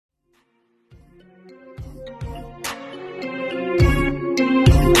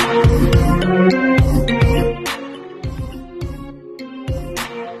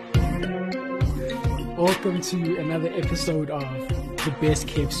to another episode of the Best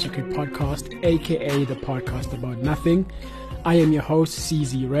Kept Secret podcast, aka the podcast about nothing. I am your host,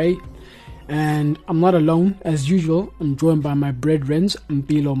 CZ Ray, and I'm not alone. As usual, I'm joined by my brethrens,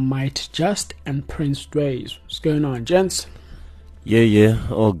 Mpilo Might Just and Prince Dways. What's going on, gents? Yeah,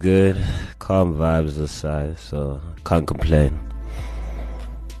 all good. Calm vibes aside, so can't complain.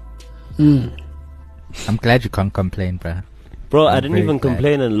 I'm glad you can't complain, bruh. Bro, I didn't even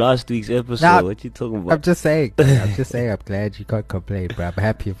complain in last week's episode. Nah, what you talking about? I'm just saying. I'm glad you can't complain, bruh. I'm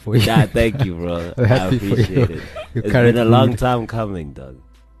happy for you. Yeah, thank you, bro. I'm happy I appreciate for you. it. Your It's current been a long mood. time coming, dog.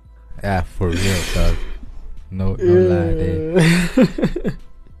 Yeah, for real, dog. No lie there.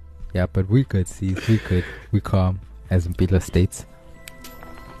 Yeah, but we could see. We calm, as Mpilo states.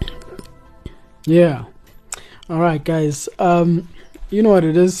 Yeah. All right, guys. You know what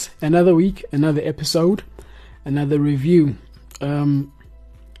it is. Another week, another episode, another review.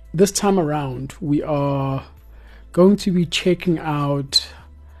 This time around, we are going to be checking out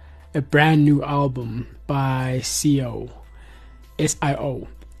a brand new album by SIO. SIO.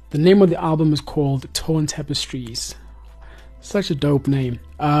 The name of the album is called Torn Tapestries. Such a dope name.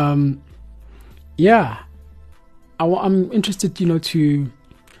 Yeah. I'm interested, to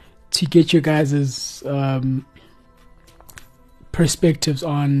get your guys' perspectives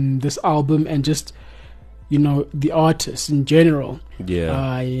on this album and just the artists in general.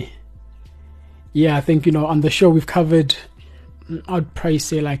 I think on the show we've covered, I'd probably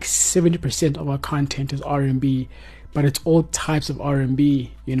say like 70% of our content is R&B, but it's all types of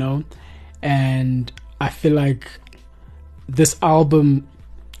R&B, and I feel like this album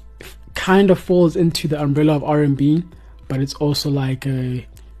kind of falls into the umbrella of R&B, but it's also like a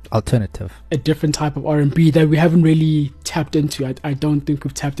different type of R&B that we haven't really tapped into. I don't think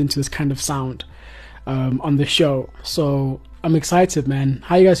we've tapped into this kind of sound on the show. So I'm excited, man.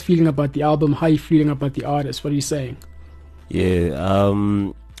 How you guys feeling about the album? How you feeling about the artist? What are you saying? Yeah,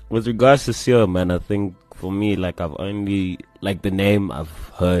 with regards to Seal, man, I think for me, like, I've only, like, the name I've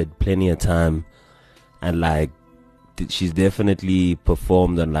heard plenty of time, and like she's definitely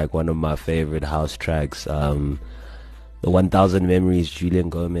performed on like one of my favorite house tracks, the 1000 Memories, Julian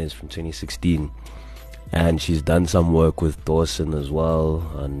Gomez from 2016. And she's done some work with Dwson as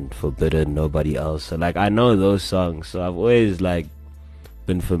well on Forbidden, Nobody Else. So like I know those songs, so I've always like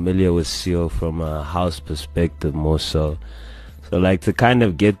been familiar with Seal from a house perspective more so. So like to kind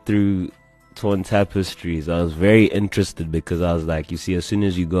of get through Torn Tapestries, I was very interested because I was like, you see, as soon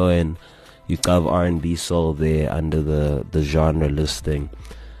as you go in, you have R&B soul there under the genre listing.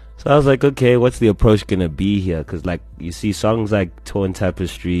 So I was like, okay, what's the approach gonna be here? Because like you see songs like Torn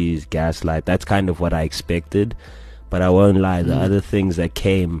Tapestries, Gaslight, that's kind of what I expected. But I won't lie, the other things that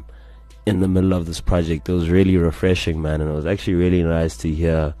came in the middle of this project, it was really refreshing, man. And it was actually really nice to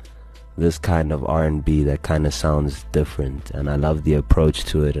hear this kind of R&B that kind of sounds different. And I love the approach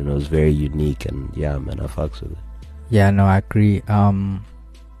to it, and it was very unique. And yeah, man, I fucks with it. Yeah, no, I agree.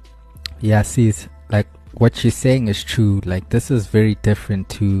 Yeah, see, like what she's saying is true. Like this is very different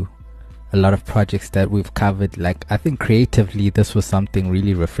to a lot of projects that we've covered. Like I think creatively this was something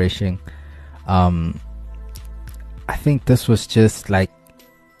really refreshing. I think this was just like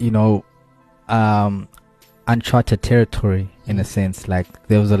uncharted territory in a sense. Like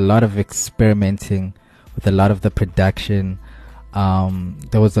there was a lot of experimenting with a lot of the production.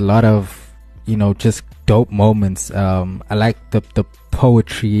 There was a lot of just dope moments. I like the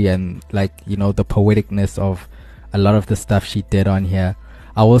poetry and like the poeticness of a lot of the stuff she did on here.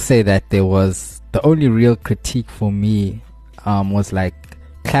 I will say that there was the only real critique for me was like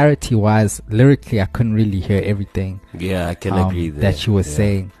clarity wise, lyrically I couldn't really hear everything. Yeah, I can agree there. That she was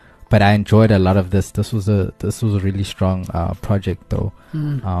saying, but I enjoyed a lot of this. This was a really strong project though.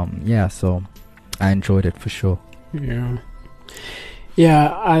 So I enjoyed it for sure.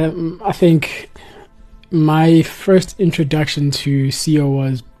 I think my first introduction to CEO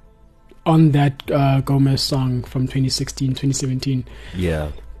was on that Gomez song from 2016, 2017. Yeah.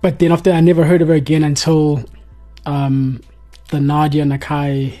 But then after, I never heard of her again until the Nadia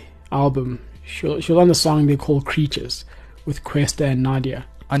Nakai album. She was on the song they call Creatures with Questa and Nadia.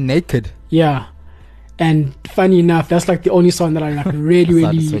 On Naked. Yeah. And funny enough, that's like the only song that I like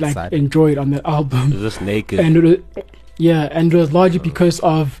really so like excited. enjoyed on that album. It was just Naked. And it was largely because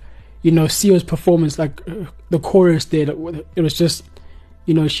of Sio's performance, like the chorus there. It was just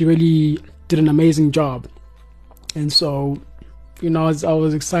she really did an amazing job. And so I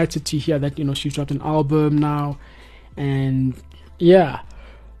was excited to hear that she's dropped an album now. And yeah,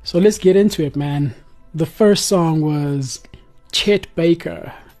 so let's get into it, man. The first song was Chet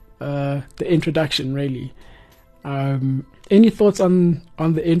Baker, the introduction, really. Any thoughts on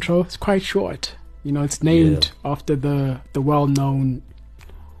the intro? It's quite short. You know, it's named after the well-known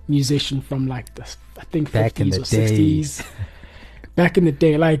musician from like the, I think, Back 50s in the or 60s. Back in the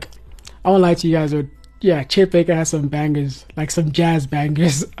day. Like, I won't lie to you guys, Chet Baker has some bangers, like some jazz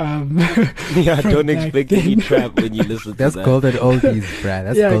bangers. Yeah, don't expect any trap when you listen to That's that. golden oldies, bruh.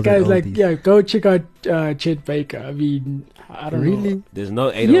 That's yeah, golden guys, oldies. like, yeah, go check out Chet Baker. I mean, I don't Really? know. There's no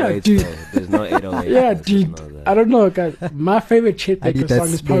 808s, dude. though. There's no 808s. Yeah, guys, dude. just know that. I don't know, guys. My favorite Chet I Baker need that song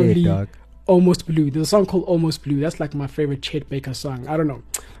is snare, probably dog. Almost Blue. There's a song called Almost Blue. That's like my favorite Chet Baker song. I don't know.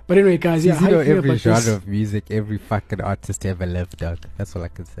 But anyway, guys, yeah, You how know you feel every about genre this? of music, every fucking artist ever lived, dog. That's all I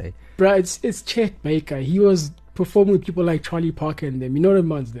can say. Bruh, it's Chet Baker. He was performing with people like Charlie Parker and them. You know the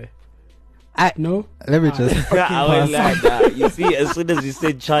ones there? No? Let me just. I was like, that. You see, as soon as you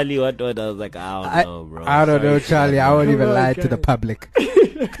said Charlie, what, I was like, I don't know, bro. I don't know, Sorry, Charlie. I won't even Come on, lie to the guys. public.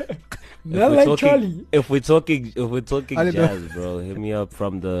 Not like Charlie. If we're talking I don't know. jazz, bro, hit me up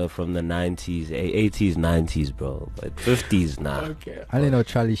from the 90s, 80s, 90s, bro. But 50s, nah. Okay. I only know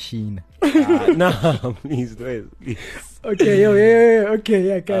Charlie Sheen. Nah, please. Okay, yeah. Okay,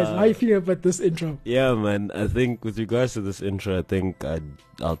 yeah, guys. How you feeling about this intro? Yeah, man. I think with regards to this intro, I think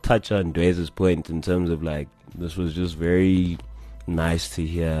I'll touch on Dway's point in terms of like this was just very nice to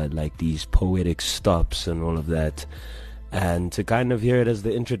hear like these poetic stops and all of that, and to kind of hear it as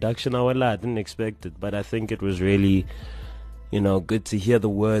the introduction. I didn't expect it, but I think it was really, good to hear the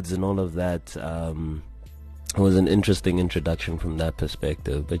words and all of that. It was an interesting introduction from that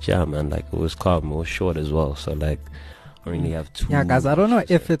perspective. But yeah, man, like it was calm, it was short as well. So like, I really have two. Yeah, guys, I don't know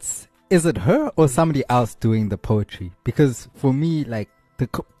if is it her or somebody else doing the poetry? Because for me, like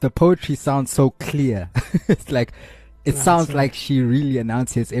the poetry sounds so clear. It's like it sounds like she really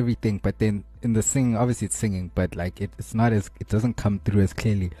enunciates everything, but then in the singing, obviously it's singing, but like it doesn't come through as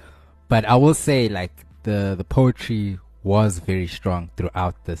clearly. But I will say, like the poetry was very strong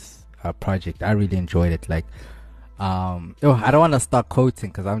throughout this project. I really enjoyed it. Like, I don't want to start quoting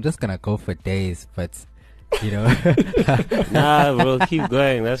because I'm just gonna go for days, but. Nah, bro, keep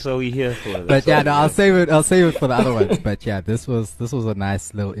going. That's what we're here for. But yeah, no, I'll save it for the other ones. But yeah, this was a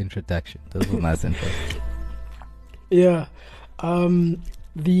nice little introduction. This was a nice intro. Yeah.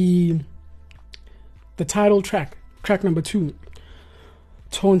 The title track number 2,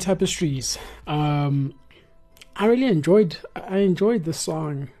 Tone Tapestries. I really enjoyed the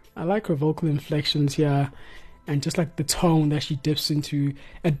song. I like her vocal inflections here, and just like the tone that she dips into.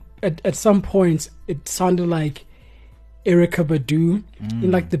 At some points, it sounded like Erykah Badu in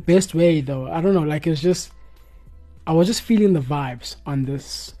like the best way, though. I don't know, like I was just feeling the vibes on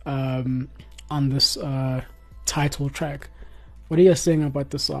this title track. What are you saying about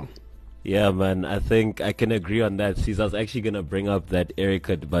the song? Yeah, man, I think I can agree on that. See, I was actually gonna bring up that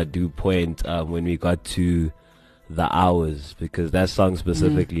Erykah Badu point when we got to the hours, because that song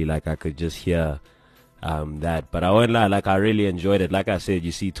specifically, like I could just hear that. But I won't lie, like I really enjoyed it. Like I said,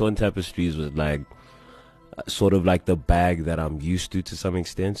 you see, Tone Tapestries was like sort of like the bag that I'm used to some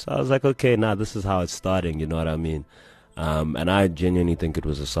extent. So I was like, okay, now this is how it's starting. You know what I mean? And I genuinely think it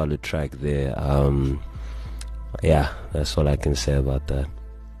was a solid track there. Yeah, that's all I can say about that.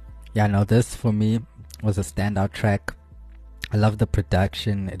 Yeah, no, this for me was a standout track. I love the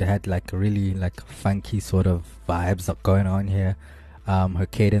production. It had like really like funky sort of vibes going on here. Her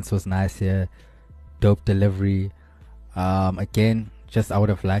cadence was nice here. Dope delivery. Again, just I would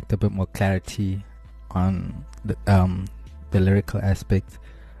have liked a bit more clarity on the lyrical aspect.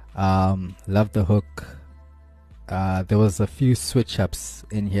 Love the hook. There was a few switch ups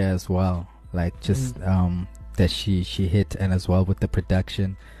in here as well, like just that she hit, and as well with the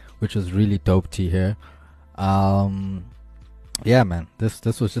production, which was really dope to hear. Yeah, man,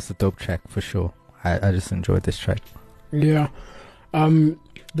 this was just a dope track for sure. I just enjoyed this track. Yeah. The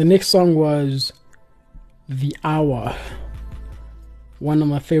next song was The Hour. One of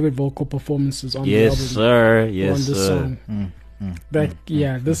my favorite vocal performances on the album. Yes, sir. On Yes, this sir. song.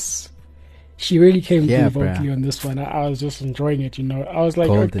 This she really came through bruh. vocally on this one. I was just enjoying it, I was like,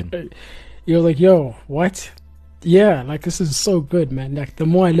 Golden. okay. You were like, yo, what? Yeah, like this is so good, man. Like the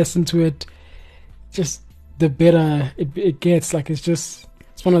more I listen to it, just the better it gets. Like it's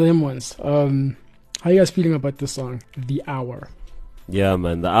one of them ones. How you guys feeling about this song, The Hour? Yeah,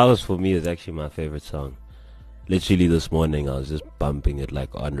 man, The Hours for me is actually my favorite song. Literally this morning I was just bumping it like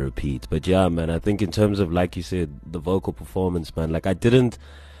on repeat. But yeah, man, I think in terms of, like you said, the vocal performance, man, like I didn't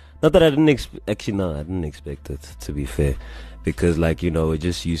expect it, to be fair, because like, we're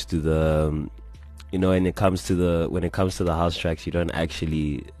just used to the when it comes to the house tracks, you don't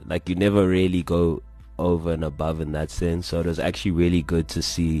actually, like, you never really go over and above in that sense. So it was actually really good to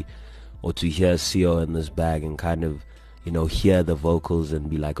see or to hear CO in this bag and kind of hear the vocals and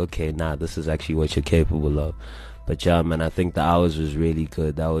be like, okay, nah, this is actually what you're capable of. But yeah, man, I think The Hours was really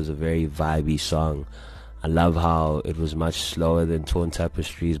good. That was a very vibey song. I love how it was much slower than Torn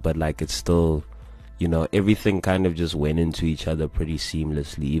Tapestries, but like it's still, everything kind of just went into each other pretty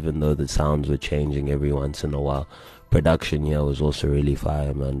seamlessly, even though the sounds were changing every once in a while. Production here was also really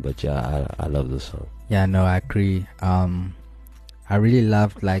fire, man. But yeah, I love the song. Yeah, no, I agree. I really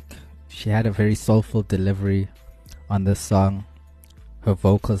loved, like, she had a very soulful delivery on this song. Her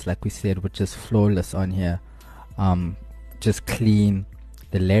vocals, like we said, were just flawless on here. Just clean.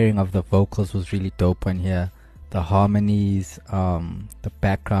 The layering of the vocals was really dope on here. The harmonies, the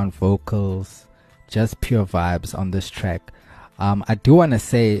background vocals, just pure vibes on this track. I do want to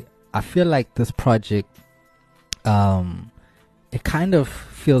say, I feel like this project, it kind of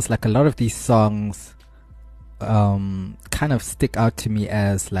feels like a lot of these songs kind of stick out to me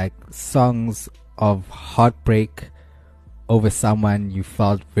as like songs of heartbreak over someone you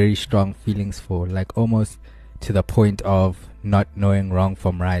felt very strong feelings for, like almost to the point of not knowing wrong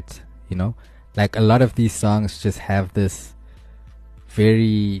from right, like a lot of these songs just have this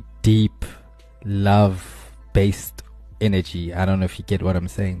very deep love based energy. I don't know if you get what I'm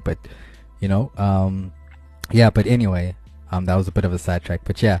saying, but but anyway, that was a bit of a sidetrack,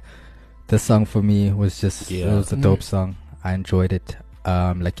 but yeah, this song for me was just it was a dope song. I enjoyed it.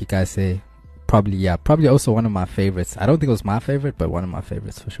 Like you guys say, probably also one of my favorites. I don't think it was my favorite, but one of my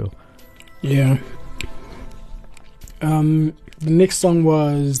favorites for sure. Yeah. The next song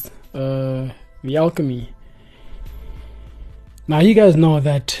was The Alchemy. Now you guys know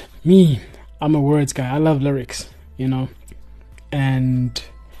that I'm a words guy. I love lyrics, and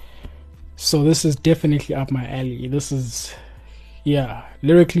so this is definitely up my alley. This is,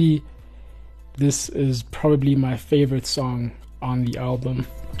 lyrically, this is probably my favorite song on the album.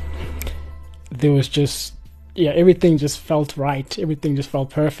 There was just, everything just felt right. Everything just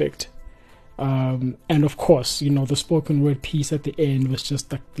felt perfect. And of course, the spoken word piece at the end was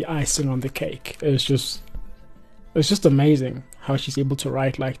just like the icing on the cake. It's just amazing how she's able to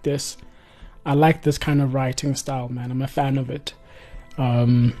write like this. I like this kind of writing style, man. I'm a fan of it.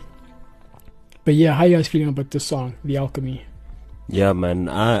 But yeah, how you guys feeling about this song, The Alchemy? Yeah, man,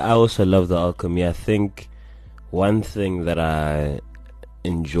 I also love The Alchemy. I think one thing that I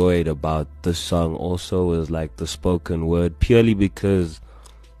enjoyed about this song also was like the spoken word, purely because,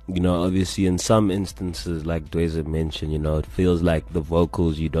 obviously in some instances, like Dwson mentioned, it feels like the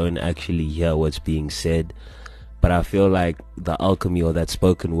vocals, you don't actually hear what's being said. But I feel like The Alchemy, or that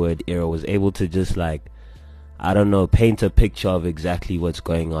spoken word era, was able to just like, I don't know, paint a picture of exactly what's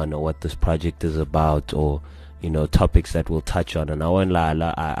going on or what this project is about, or topics that we'll touch on. And I won't lie,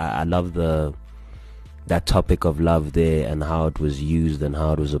 I love that topic of love there and how it was used and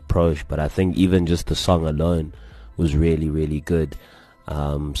how it was approached. But I think even just the song alone was really, really good.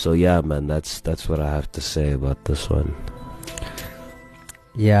 So yeah, man, that's what I have to say about this one.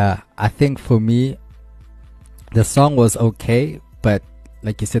 Yeah, I think for me, the song was okay, but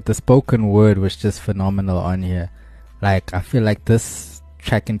like you said, the spoken word was just phenomenal on here. Like, I feel like this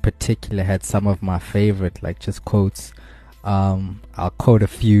track in particular had some of my favorite, like, just quotes. I'll quote a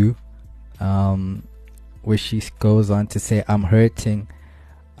few, where she goes on to say, "I'm hurting,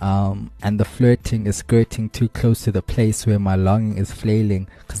 and the flirting is skirting too close to the place where my longing is flailing,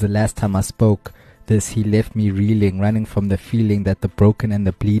 'cause the last time I spoke this, he left me reeling, running from the feeling that the broken and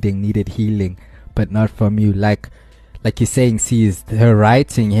the bleeding needed healing, but not from you." Like you're saying, sees her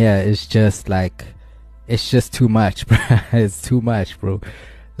writing here is just like, it's just too much, bro. It's too much, bro.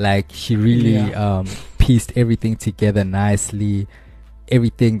 Like, she really pieced everything together nicely.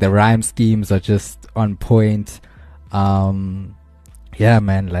 Everything, the rhyme schemes are just on point. Yeah,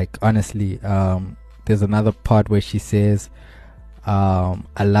 man, like, honestly, there's another part where she says,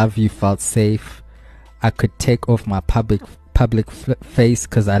 "I love you, felt safe. I could take off my public face,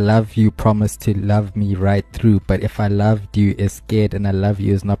 'cause I love you, promised to love me right through. But if I loved you is scared and I love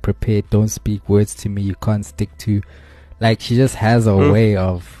you is not prepared, don't speak words to me you can't stick to." Like, she just has a way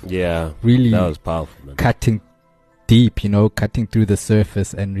of really, that was powerful, man, cutting deep, cutting through the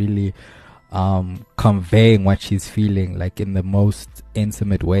surface and really conveying what she's feeling, like, in the most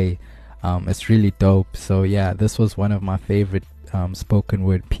intimate way. It's really dope. So yeah, this was one of my favorite spoken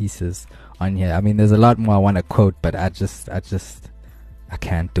word pieces on here. I mean, there's a lot more I want to quote, but I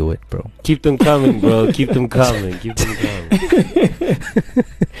can't do it, bro. Keep them coming, bro. Keep them coming. Keep them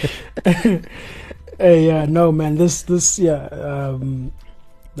coming. Yeah, no, man. This, the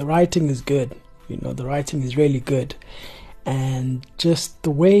writing is good. The writing is really good, and just the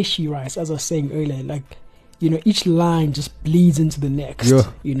way she writes, as I was saying earlier, like, each line just bleeds into the next.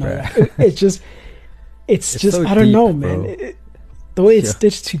 It's just it's just so I don't deep, know, bro. man. The way it's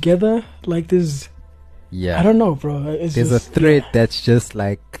stitched together, like there's, I don't know, bro. It's there's just, a thread that's just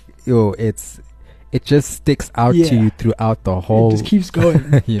like, yo, it just sticks out to you throughout the whole. It just keeps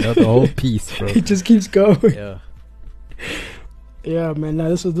going. You know, the whole piece, bro. It just keeps going. Yeah. Yeah, man.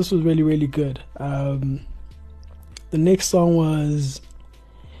 No, this was really, really good. The next song was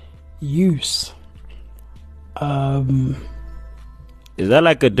Use. Is that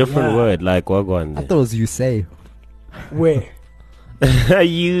like a different word? Like what one? I thought it was You Say. Where?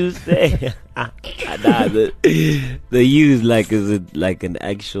 You say. Nah, the use like, is it like an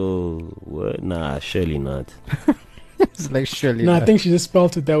actual word? Nah, surely not. It's like surely. No, not. I think she just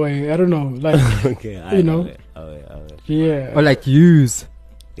spelled it that way. I don't know. Like, Okay, you know. Yeah. Or like use.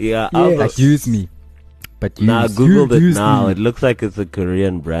 Yeah, Like use me. But use. Nah, Googled it use now. me. It looks like it's a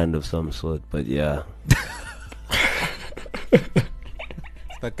Korean brand of some sort, but yeah.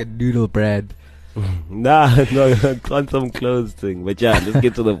 It's like a noodle bread. Nah, no, it's on some clothes thing. But yeah, let's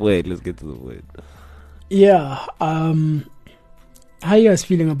get to the point. Yeah. How you guys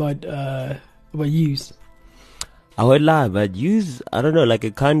feeling about Use? I would lie, but use, I don't know, like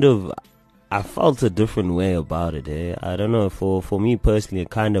it kind of, I felt a different way about it, eh? I don't know, for me personally, it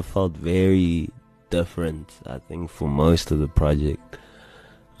kind of felt very different, I think, for most of the project.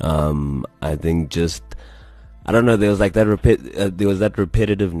 I think just, I don't know, there was like that there was that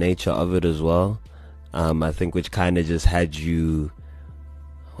repetitive nature of it as well. I think which kind of just had you,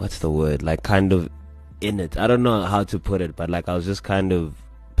 what's the word, like kind of in it. I don't know how to put it, but like I was just kind of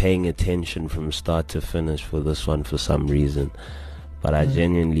paying attention from start to finish for this one for some reason. But I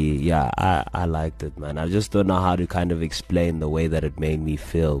genuinely, I liked it, man. I just don't know how to kind of explain the way that it made me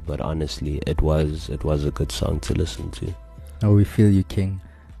feel, but honestly, it was a good song to listen to. Oh, we feel you, King.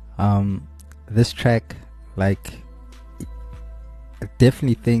 This track, like, I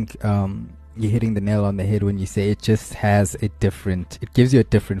definitely think you're hitting the nail on the head when you say it just has it gives you a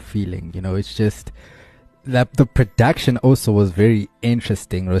different feeling, you know. It's just that the production also was very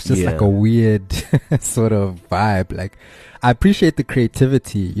interesting. It was just like a weird sort of vibe. Like, I appreciate the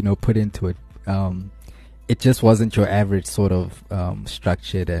creativity, you know, put into it. It just wasn't your average sort of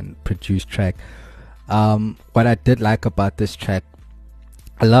structured and produced track. What I did like about this track,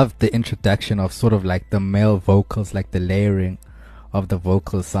 I loved the introduction of sort of like the male vocals, like the layering of the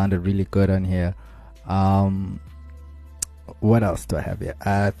vocals sounded really good on here. What else do I have here?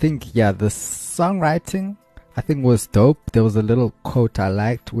 I think, the songwriting, I think, was dope. There was a little quote I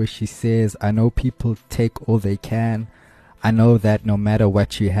liked where she says, "I know people take all they can. I know that no matter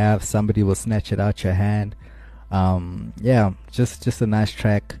what you have, somebody will snatch it out your hand." Just a nice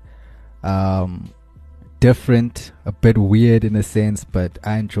track. Different, a bit weird in a sense, but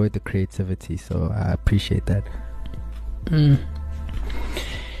I enjoyed the creativity, so I appreciate that.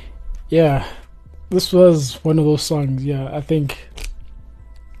 Yeah, this was one of those songs. I think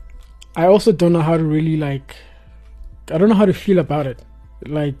I also don't know how to really I don't know how to feel about it,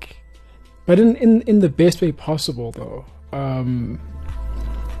 but in the best way possible though. I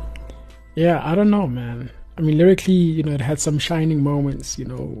don't know, man. I mean, lyrically, you know, it had some shining moments, you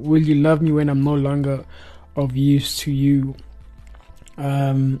know. Will you love me when I'm no longer of use to you?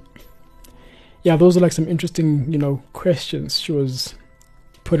 Those are like some interesting, you know, questions she was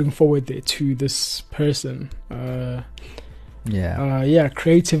putting forward there to this person.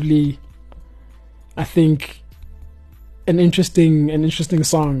 Creatively, I think an interesting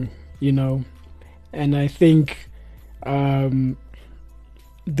song, you know. And I think there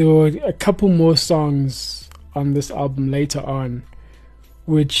were a couple more songs on this album later on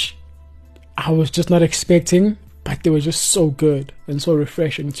which I was just not expecting, but they were just so good and so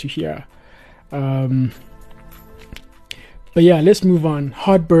refreshing to hear. But yeah, let's move on.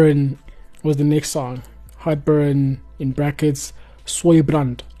 Heartburn was the next song. Heartburn in brackets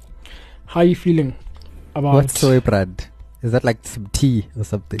Soybrand. How are you feeling about what's Soybrand? Is that like some tea or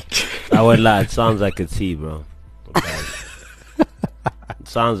something? I would lie, it sounds like a tea, bro. Okay. It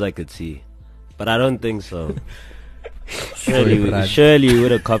sounds like a tea, but I don't think so. Surely we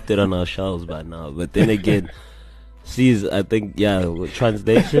would have copped it on our shelves by now. But then again, I think,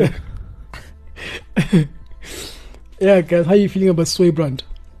 translation. Yeah, guys, how are you feeling about Soybrand?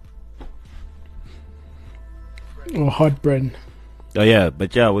 Or Heartburn? Oh yeah,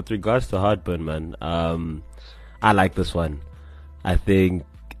 but yeah, with regards to Heartburn, man, I like this one. I think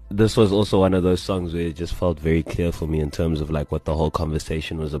this was also one of those songs where it just felt very clear for me in terms of like what the whole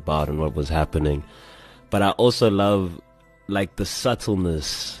conversation was about and what was happening. But I also love like the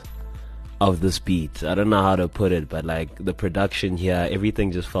subtleness of this beat. I don't know how to put it, but like the production here,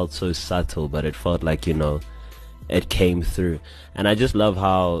 everything just felt so subtle, but it felt like, you know, it came through. And I just love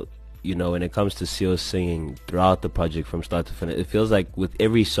how you know, when it comes to Sio singing throughout the project from start to finish, it feels like with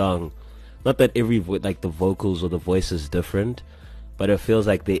every song, not that every like the vocals or the voice is different, but it feels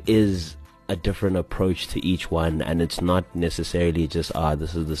like there is a different approach to each one, and it's not necessarily just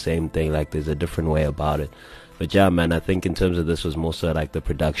this is the same thing. Like there's a different way about it. But yeah, man, I think in terms of this was more so like the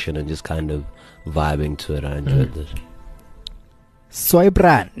production and just kind of vibing to it. I enjoyed this. Soy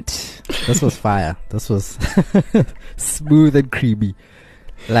brand. This was fire. This was smooth and creamy.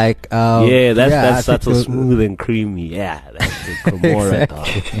 Like that's subtle, smooth and creamy. Yeah, that's the Kimura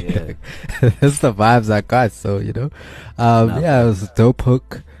exactly. Yeah. That's the vibes I got. So it was a dope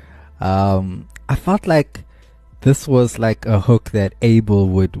hook. I felt like this was like a hook that Abel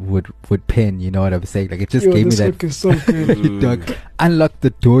would pen. You know what I'm saying? Like it just gave me that. Hook is so good. Dog, unlock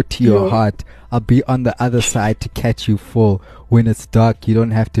the door to your heart. I'll be on the other side to catch you fall. When it's dark, you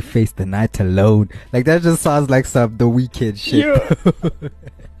don't have to face the night alone. Like that just sounds like the weekend shit. Yeah.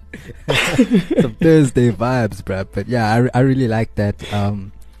 Some Thursday vibes, bruh. But yeah, I really like that.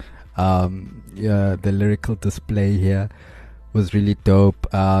 The lyrical display here was really dope.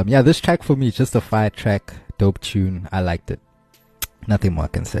 This track for me is just a fire track, dope tune. I liked it. Nothing more I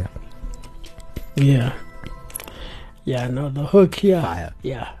can say. Yeah. Yeah, no, the hook here. Fire.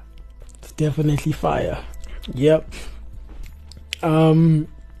 Yeah. It's definitely fire. Yep. The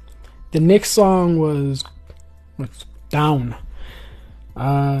next song was Down.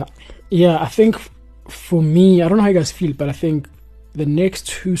 I think for me, I don't know how you guys feel, but I think the next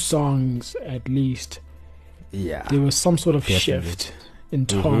two songs at least, there was some sort of shift in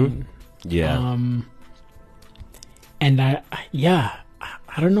tone. Yeah. And I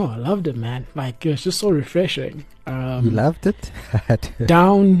don't know, I loved it, man. Like, it was just so refreshing. You loved it?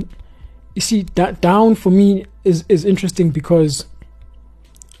 Down, you see, Down for me is interesting because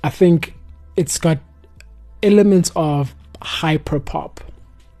I think it's got elements of hyper pop.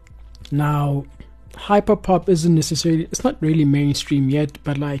 Now, hyper pop isn't necessarily, it's not really mainstream yet,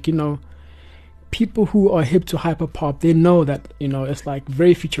 but like, you know, people who are hip to hyper pop, they know that, you know, it's like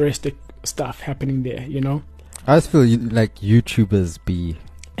very futuristic stuff happening there, you know. I just feel like YouTubers be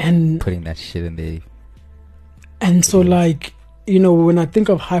putting that shit in there. And so like, you know, when I think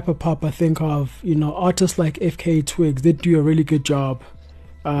of hyper pop, I think of, you know, artists like FK Twigs. They do a really good job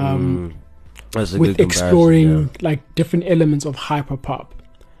with exploring like different elements of hyper pop.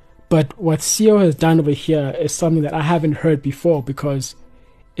 But what Sio has done over here is something that I haven't heard before, because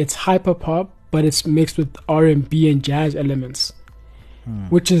it's hyper pop, but it's mixed with R&B and jazz elements,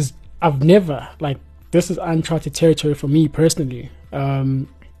 which is, I've never, like, this is uncharted territory for me personally. And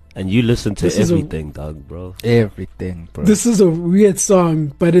you listen to everything, dog, bro. Everything, bro. This is a weird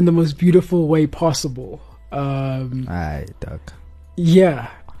song, but in the most beautiful way possible. Aye, dog. Yeah.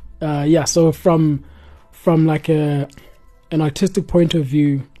 So from like an artistic point of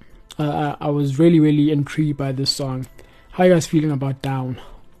view, I was really, really intrigued by this song. How are you guys feeling about Down?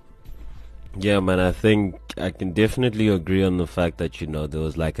 Yeah, man, I think I can definitely agree on the fact that, you know, there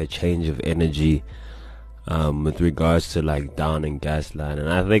was like a change of energy with regards to like Down and Gaslight.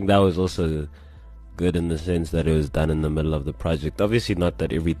 And I think that was also good in the sense that it was done in the middle of the project. Obviously not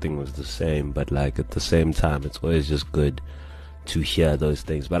that everything was the same, but like at the same time, it's always just good to hear those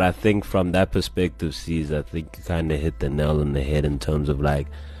things. But I think from that perspective, C's, I think you kind of hit the nail on the head in terms of like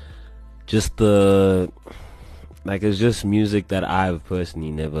just it's just music that I've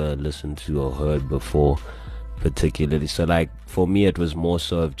personally never listened to or heard before particularly. So like for me, it was more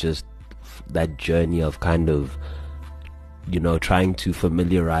so of just that journey of kind of, you know, trying to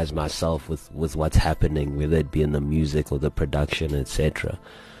familiarize myself with what's happening, whether it be in the music or the production, etc.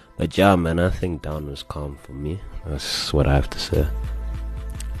 But yeah, man, I think Down was calm for me. That's what I have to say.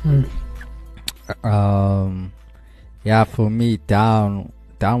 For me, Down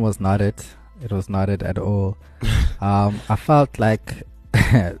was not it. It was not it at all. I felt like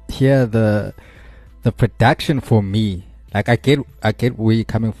here the production for me, like I get where you're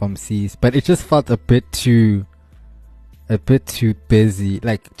coming from, C's, but it just felt a bit too busy,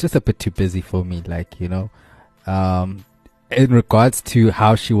 like just a bit too busy for me, like, you know, in regards to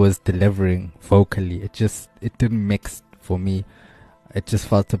how she was delivering vocally, it didn't mix for me. It just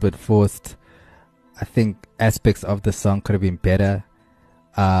felt a bit forced. I think aspects of the song could have been better.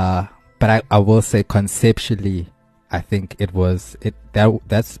 But I will say conceptually, I think that's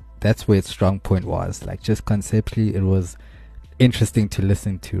where its strong point was. Like just conceptually, it was interesting to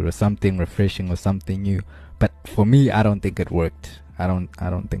listen to, or something refreshing, or something new. But for me, I don't think it worked. I don't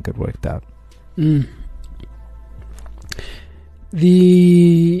think it worked out.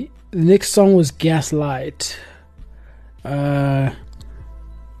 The next song was Gaslight, aka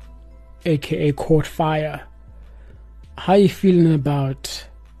Caught Fire. How are you feeling about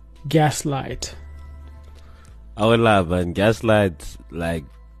Gaslight. I would lie, man. Gaslight, like,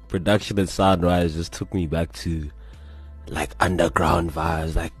 production and sound-wise just took me back to, like, underground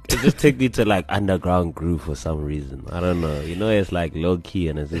vibes. Like, it just took me to, like, underground groove for some reason. I don't know. You know, it's, like, low-key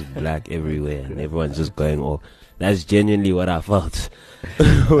and it's just black everywhere and everyone's just going off. That's genuinely what I felt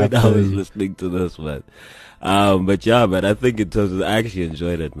when I was listening to this, man. But yeah, man, I think in terms of, I actually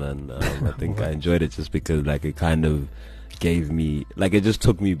enjoyed it, man. I think I enjoyed it just because, like, it kind of gave me, like, it just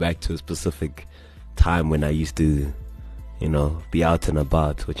took me back to a specific time when I used to, you know, be out and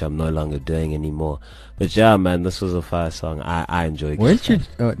about, which I'm no longer doing anymore. But yeah, man, this was a fire song. I enjoyed it. Weren't you?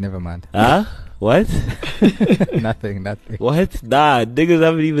 Oh, never mind. What? Nothing. What? Nah, niggas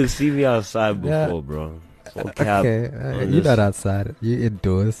haven't even seen me outside before, bro. Okay, you're not outside. You're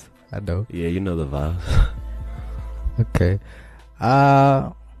indoors. I know. Yeah, you know the vibes. Okay.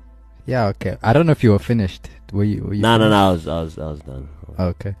 Yeah. Okay. I don't know if you were finished. Were you? No. I was done.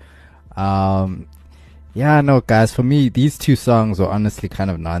 Okay. Yeah, no, guys. For me, these two songs were honestly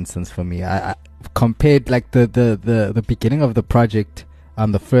kind of nonsense for me. I compared, like, the beginning of the project.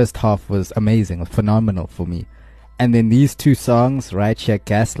 The first half was amazing, phenomenal for me, and then these two songs, right here,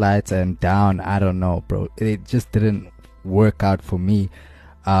 Gaslights and Down. I don't know, bro. It just didn't work out for me.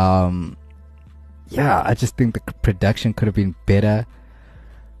 Yeah, I just think the production could have been better.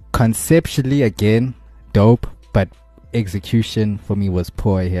 Conceptually, again, dope, but execution for me was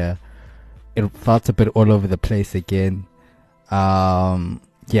poor here. It felt a bit all over the place again.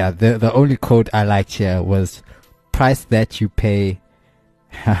 Yeah, the only quote I liked here was "price that you pay,"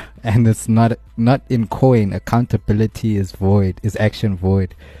 and it's not in coin. Accountability is void, is action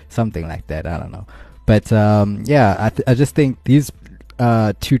void, something like that. I don't know, but yeah, I just think these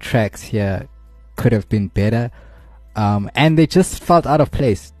two tracks here could have been better, and they just felt out of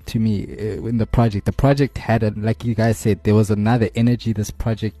place to me in the project. The project had, like you guys said, there was another energy this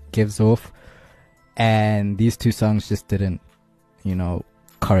project gives off, and these two songs just didn't, you know,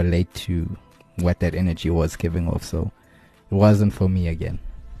 correlate to what that energy was giving off. So it wasn't for me again.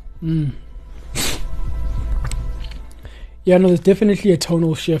 Yeah, no, there's definitely a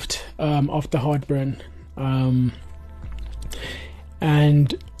tonal shift after Heartburn,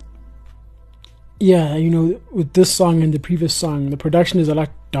 and yeah, you know, with this song and the previous song, the production is a lot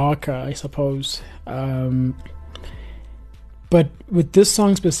darker, I suppose. But with this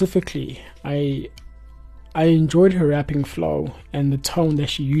song specifically, I enjoyed her rapping flow and the tone that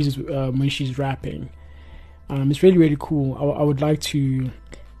she uses when she's rapping. It's really, really cool. I'd like to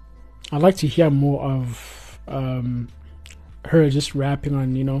hear more of her just rapping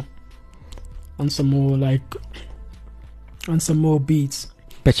on, you know, on some more beats.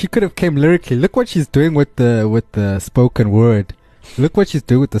 But she could have came lyrically. Look what she's doing with the spoken word. Look what she's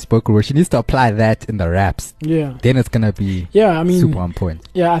doing with the spoken word. She needs to apply that in the raps. Yeah. Then it's gonna be super on point.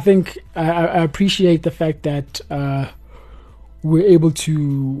 Yeah, I think I appreciate the fact that we're able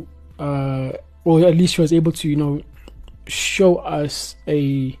to, or at least she was able to, you know, show us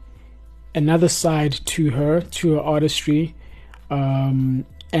another side to her artistry, and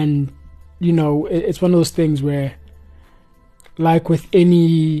you know, it's one of those things where, like with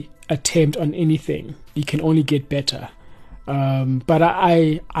any attempt on anything, you can only get better. But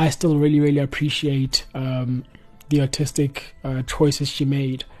I still really, really appreciate the artistic choices she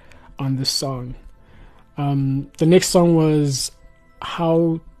made on this song. The next song was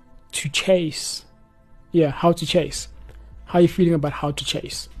How to Chase. Yeah, How to Chase. How are you feeling about How to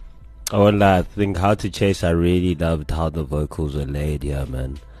Chase? Oh, well, I think How to Chase, I really loved how the vocals were laid here,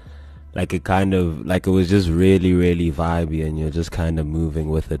 man. Like, it kind of, like, it was just really, really vibey and you're just kind of moving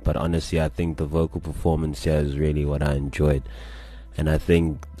with it. But honestly, I think the vocal performance here is really what I enjoyed. And I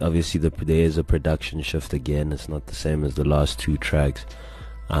think, obviously, there is a production shift again. It's not the same as the last two tracks.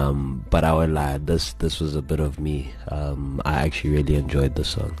 But I would lie, this was a bit of me. I actually really enjoyed the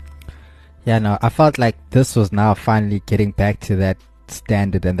song. Yeah, no, I felt like this was now finally getting back to that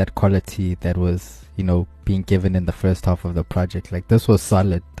standard and that quality that was, you know, being given in the first half of the project. Like, this was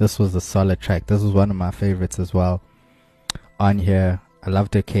solid. This was a solid track. This was one of my favorites as well on here. I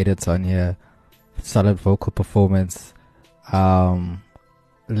loved her cadence on here. Solid vocal performance.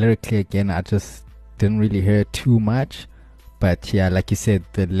 Lyrically, again, I just didn't really hear too much, but yeah, like you said,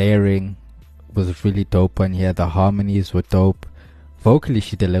 the layering was really dope on here. The harmonies were dope. Vocally,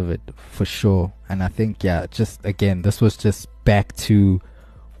 she delivered for sure. And I think, yeah, just again, this was just back to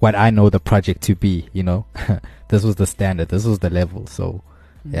what I know the project to be, you know. This was the standard, this was the level. So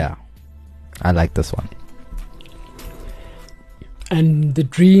yeah, I like this one. And the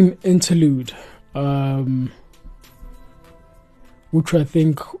Dream interlude, which I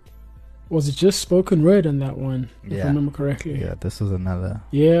think Was it just spoken word on that one? If Yeah. I remember correctly. Yeah, this was another.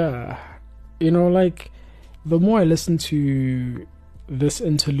 Yeah. You know, like, the more I listen to this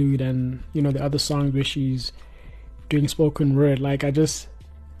interlude and, you know, the other songs where she's doing spoken word, like, I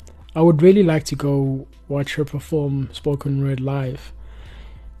would really like to go watch her perform spoken word live.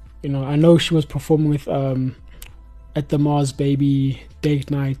 You know, I know she was performing with, at the Mars Baby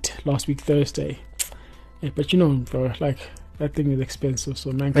date night last week, Thursday. Yeah, but you know, bro, like, that thing is expensive,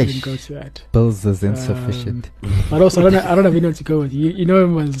 so man couldn't go to that. Bills is insufficient. But also, I don't have anyone to go with. You know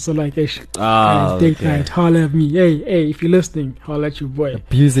him, so like, hey, date night, holler at me. Hey, if you're listening, holler at your boy.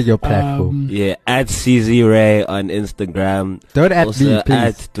 Abusing your platform. Yeah, at CZ Ray on Instagram. Don't add also me, please.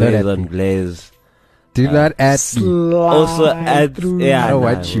 at Dwson Blaze. Do not add me. Also at I don't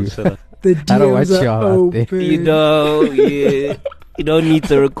want you. The I don't want DMs you are out there. open. You know, yeah, you don't need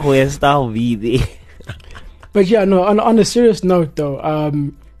to request. I'll be there. But yeah, no. On a serious note, though,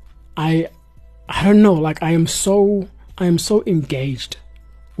 I don't know. Like, I am so engaged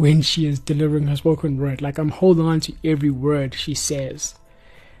when she is delivering her spoken word. Like, I'm holding on to every word she says.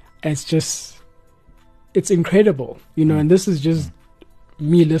 It's incredible, you know. And this is just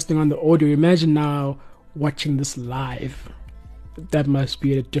me listening on the audio. Imagine now watching this live. That must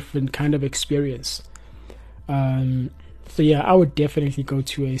be a different kind of experience. So yeah, I would definitely go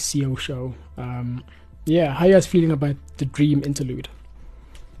to a CO show. Yeah, how you guys feeling about the Dream interlude?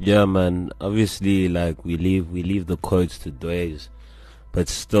 Yeah, man. Obviously, like, we leave the quotes to Dwayne, but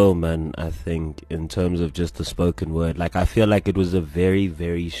still, man, I think in terms of just the spoken word, like, I feel like it was a very,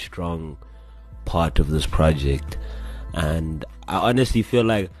 very strong part of this project, and I honestly feel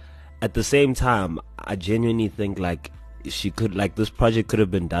like at the same time, I genuinely think like she could, like, this project could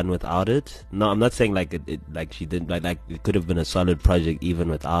have been done without it. No, I'm not saying like it like she didn't, like it could have been a solid project even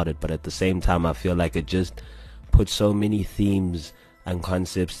without it, but at the same time I feel like it just put so many themes and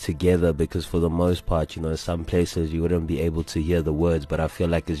concepts together, because for the most part, you know, some places you wouldn't be able to hear the words, but I feel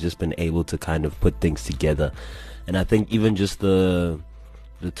like it's just been able to kind of put things together. And I think even just the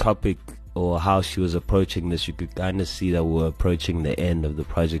topic or how she was approaching this, you could kind of see that we're approaching the end of the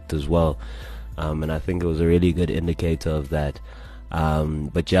project as well. And I think it was a really good indicator of that.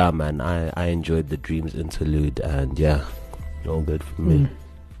 But yeah, man, I enjoyed the Dreams interlude, and yeah, all good for me.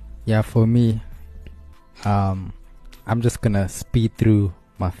 Yeah, for me, I'm just gonna speed through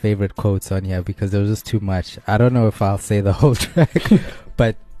my favorite quotes on here because there was just too much. I don't know if I'll say the whole track,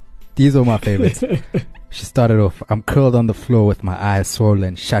 but these are my favorites. She started off, I'm curled on the floor with my eyes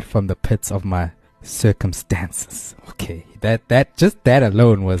swollen, shut from the pits of my circumstances. Okay, that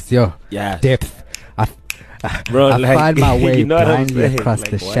alone was depth. Bro, I like, find my way you know blindly across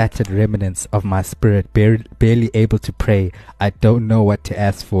the shattered remnants of my spirit, barely able to pray. I don't know what to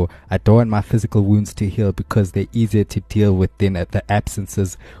ask for. I don't want my physical wounds to heal because they're easier to deal with than the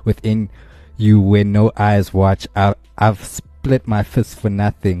absences within you where no eyes watch. I've split my fists for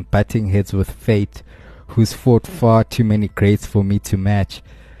nothing, butting heads with fate, who's fought far too many greats for me to match.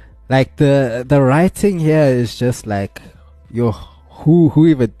 Like, the writing here is just like, who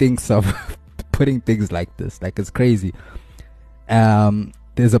even thinks of putting things like this? Like, it's crazy.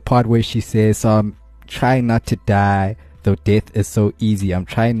 There's a part where she says, so I'm trying not to die, though death is so easy. I'm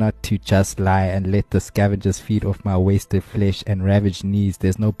trying not to just lie and let the scavengers feed off my wasted flesh and ravaged knees.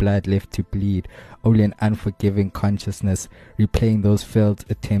 There's no blood left to bleed, only an unforgiving consciousness replaying those failed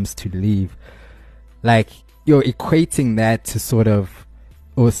attempts to leave. Like, you're equating that to sort of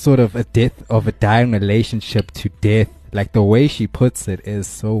a death of a dying relationship to death. Like, the way she puts it is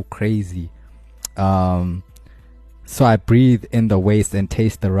so crazy. So I breathe in the waste and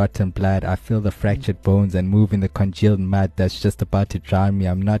taste the rotten blood. I feel the fractured bones and move in the congealed mud that's just about to drown me.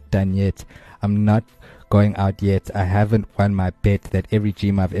 I'm not done yet. I'm not going out yet. I haven't won my bet that every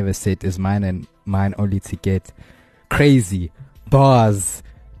dream I've ever set is mine and mine only to get. Crazy. Bars.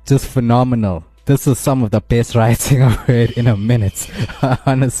 Just phenomenal. This is some of the best writing I've heard in a minute.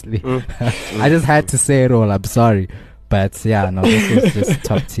 Honestly. I just had to say it all. I'm sorry. But yeah, no, this was just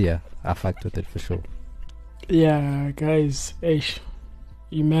top tier. I fucked with it for sure. Yeah, guys,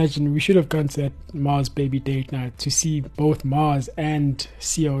 imagine we should have gone to that Mars Baby date night to see both Mars and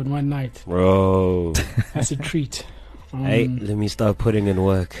CO in one night. Bro, that's a treat. Hey, let me start putting in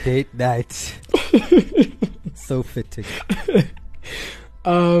work. Date night. So fitting.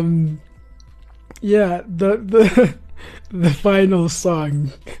 Yeah, the final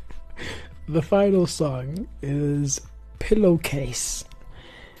song. The final song is Pillowcase.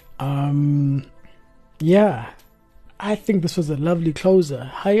 Yeah, I think this was a lovely closer.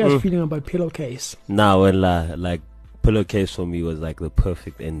 How are you guys feeling about Pillowcase? Nah, well, like, Pillowcase for me was like the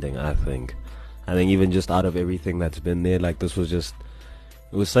perfect ending, I think. I think even just out of everything that's been there, like, this was just,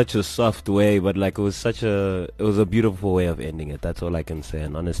 It was such a soft way, but like it was a beautiful way of ending it. That's all I can say.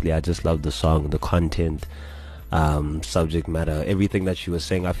 And honestly, I just love the song, the content, subject matter, everything that she was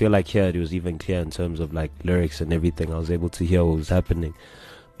saying. I feel like here it was even clear in terms of like lyrics and everything. I was able to hear what was happening.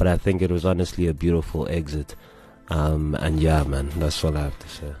 But I think it was honestly a beautiful exit. And yeah, man, that's all I have to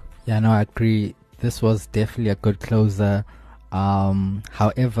say. Yeah, no, I agree. This was definitely a good closer.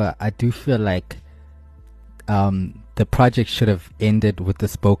 However, I do feel like the project should have ended with the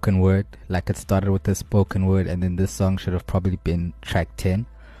spoken word. Like it started with the spoken word, and then this song should have probably been track 10.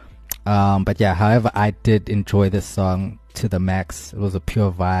 But yeah, however, I did enjoy this song to the max. It was a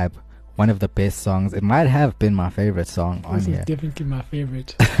pure vibe. One of the best songs. It might have been my favorite song on here. This is definitely my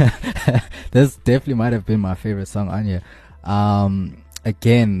favorite. This definitely might have been my favorite song on here.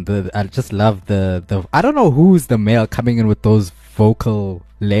 Again, I just love the I don't know who's the male coming in with those vocal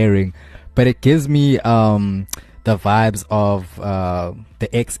layering, but it gives me the vibes of the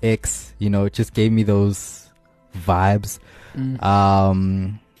XX. You know, it just gave me those vibes.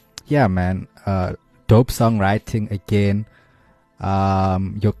 Yeah, man. Dope songwriting again.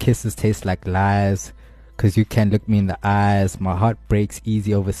 Your kisses taste like lies, 'cause you can't look me in the eyes. My heart breaks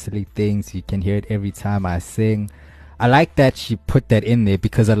easy over silly things. You can hear it every time I sing. I like that she put that in there,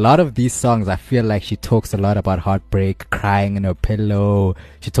 because a lot of these songs, I feel like she talks a lot about heartbreak, crying in her pillow.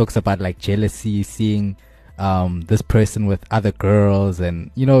 She talks about like jealousy, seeing this person with other girls, and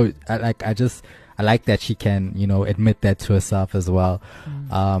you know, I like that she can, you know, admit that to herself as well.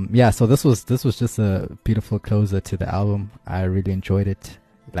 Yeah, so this was just a beautiful closer to the album. I really enjoyed it.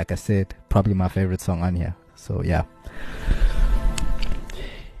 Like I said, probably my favorite song on here. So yeah.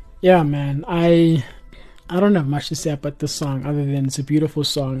 Yeah, man. I don't have much to say about this song other than it's a beautiful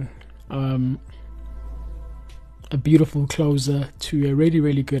song. A beautiful closer to a really,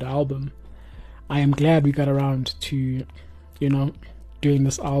 really good album. I am glad we got around to, you know, doing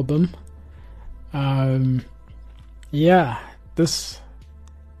this album. Yeah, this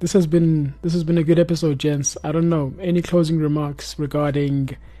has been a good episode, gents. I don't know, any closing remarks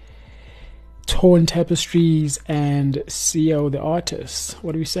regarding Torn Tapestries and CO the artist?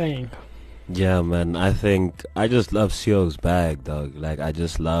 What are we saying? Yeah, man, I think I just love CO's bag, dog. Like, I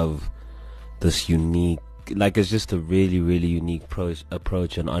just love this unique, like, it's just a really, really unique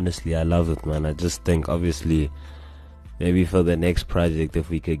approach, and honestly, I love it, man. I just think, obviously, maybe for the next project, if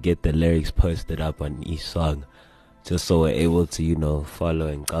we could get the lyrics posted up on each song, just so we're able to, you know, follow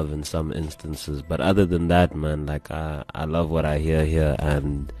and govern some instances. But other than that, man, like, I love what I hear here,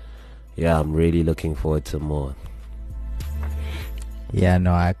 and yeah, I'm really looking forward to more. Yeah,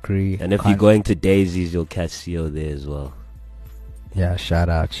 no, I agree. And if you're going to Daisy's, you'll catch CO there as well. Yeah, shout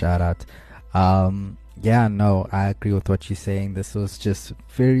out. Yeah, no, I agree with what you're saying. This was just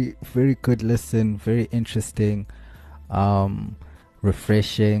very, very good listen, very interesting,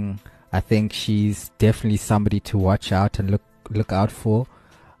 refreshing. I think she's definitely somebody to watch out and look out for.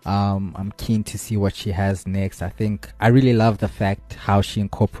 I'm keen to see what she has next. I think I really love the fact how she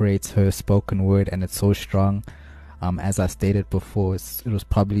incorporates her spoken word, and it's so strong. As I stated before, it was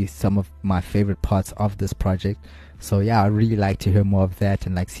probably some of my favorite parts of this project. So yeah, I really like to hear more of that.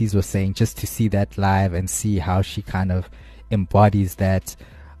 And like Cez was saying, just to see that live and see how she kind of embodies that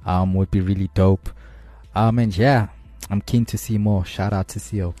would be really dope. And yeah, I'm keen to see more. Shout out to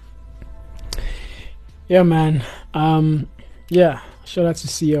CO. Yeah, man. Yeah, shout out to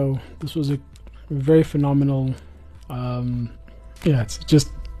CO. This was a very phenomenal, yeah, it's just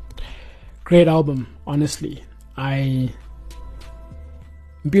great album, honestly. Billy,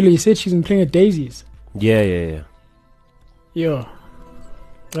 you said she's been playing at Daisy's. Yeah. Yeah,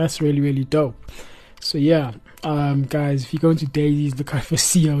 that's really, really dope. So yeah, guys, if you go into Daisy's, look out for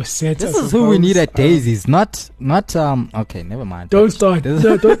CO set. This is who we need at Daisy's, not okay, never mind. Don't start.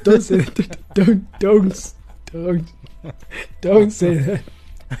 No, don't say that. Don't say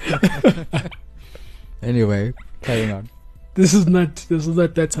that. Anyway, carrying on. This is not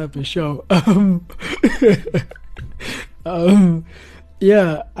that type of show.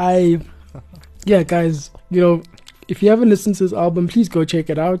 Yeah, guys, you know, if you haven't listened to this album, please go check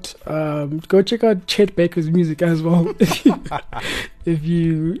it out. Go check out Chet Baker's music as well. if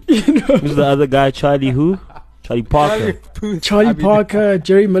you know. Who's the other guy? Charlie Parker. Charlie Parker,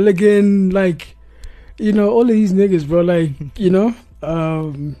 Jerry Mulligan, like, you know, all of these niggas, bro, like, you know,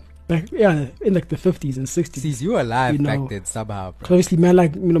 like, yeah, in like the 50s and 60s. See, you were alive, you know, back then somehow, bro. Closely, man,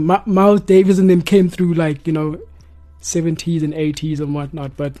 like, you know, Miles Davis and them came through, like, you know, 70s and 80s and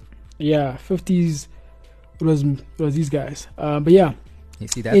whatnot. But yeah, 50s it was these guys. But yeah, you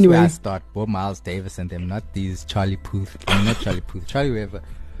see, that's where I start. Both Miles Davis and them, not these Charlie Puth. Not Charlie Puth, Charlie whoever.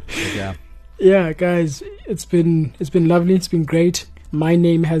 But yeah. Yeah, guys, it's been lovely. It's been great. My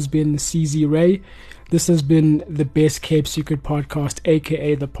name has been CZ Ray. This has been the Best Kept Secret podcast,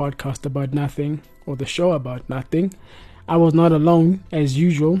 aka the podcast about nothing, or the show about nothing. I was not alone, as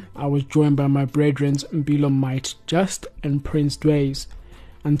usual. I was joined by my brethren Mbilo Might Just and Prince Dways.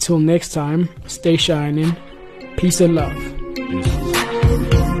 Until next time, stay shining. Peace and love.